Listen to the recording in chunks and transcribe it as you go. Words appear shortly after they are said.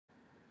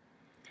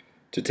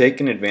To take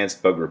an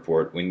advanced bug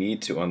report, we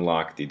need to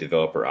unlock the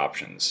developer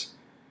options.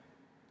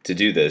 To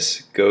do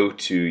this, go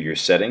to your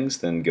settings,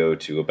 then go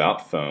to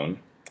About Phone,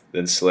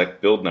 then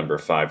select build number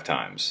 5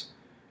 times.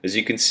 As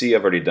you can see,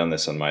 I've already done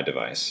this on my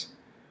device.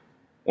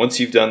 Once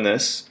you've done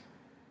this,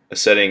 a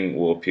setting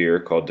will appear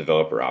called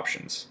Developer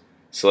Options.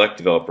 Select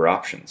Developer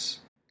Options.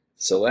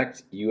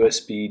 Select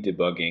USB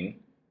debugging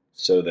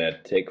so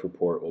that Take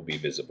Report will be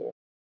visible.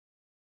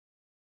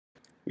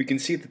 We can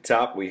see at the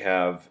top we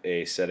have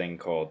a setting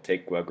called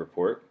Take Bug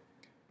Report.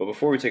 But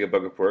before we take a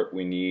bug report,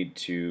 we need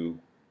to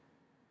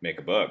make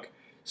a bug.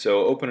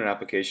 So open an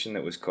application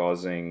that was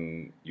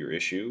causing your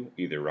issue,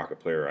 either Rocket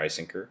Player or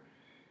iSyncer.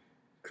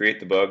 Create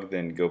the bug,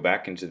 then go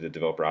back into the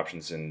developer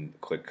options and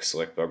click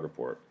Select Bug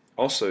Report.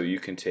 Also, you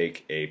can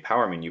take a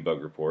power menu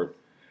bug report,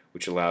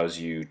 which allows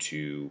you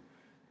to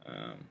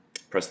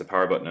press the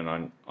power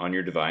button on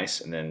your device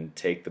and then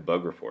take the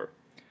bug report.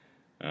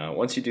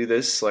 Once you do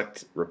this,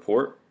 select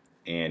Report,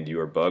 and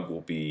your bug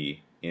will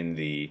be in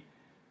the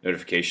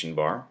notification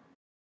bar.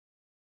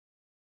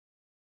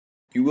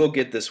 You will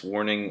get this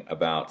warning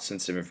about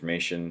sensitive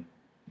information.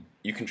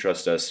 You can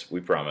trust us, we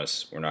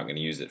promise. We're not going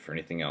to use it for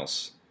anything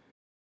else.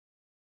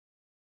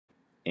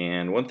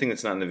 And one thing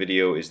that's not in the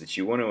video is that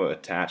you want to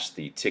attach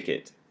the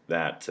ticket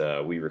that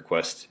we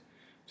request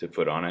to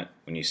put on it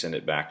when you send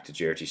it back to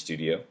JRT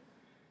Studio.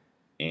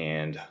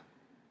 And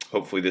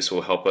hopefully this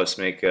will help us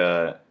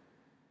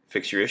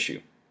fix your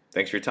issue.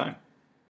 Thanks for your time.